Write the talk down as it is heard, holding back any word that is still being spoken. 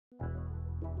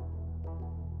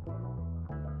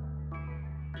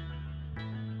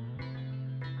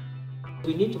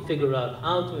We need to figure out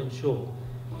how to ensure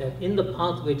that in the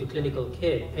pathway to clinical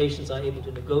care, patients are able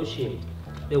to negotiate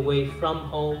their way from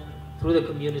home, through the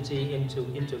community, into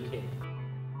care.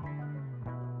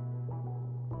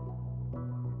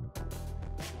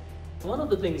 One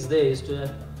of the things there is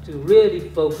to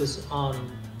really focus on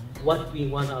what we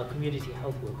want our community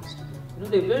health workers to do. You know,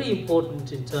 they're very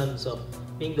important in terms of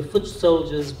being the foot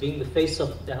soldiers, being the face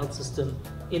of the health system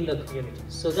in the community.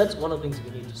 So that's one of the things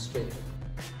we need to strengthen.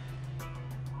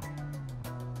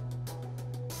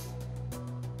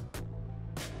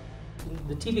 In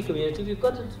the TB community, we've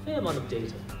got a fair amount of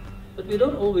data, but we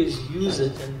don't always use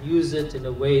it in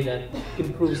a way that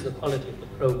improves the quality of the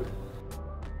program.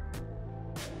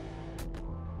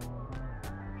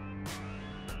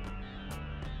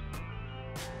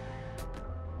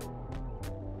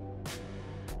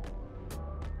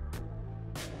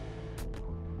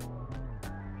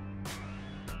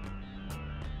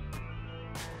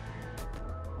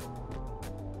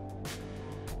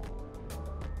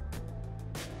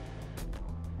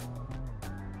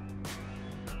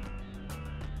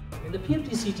 In the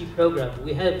PMTCT program,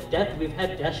 we've had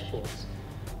dashboards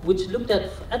which looked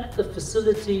at the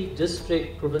facility,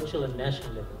 district, provincial and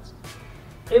national levels.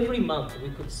 Every month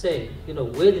we could say, you know,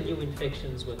 where the new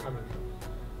infections were coming from,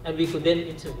 and we could then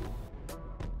intervene.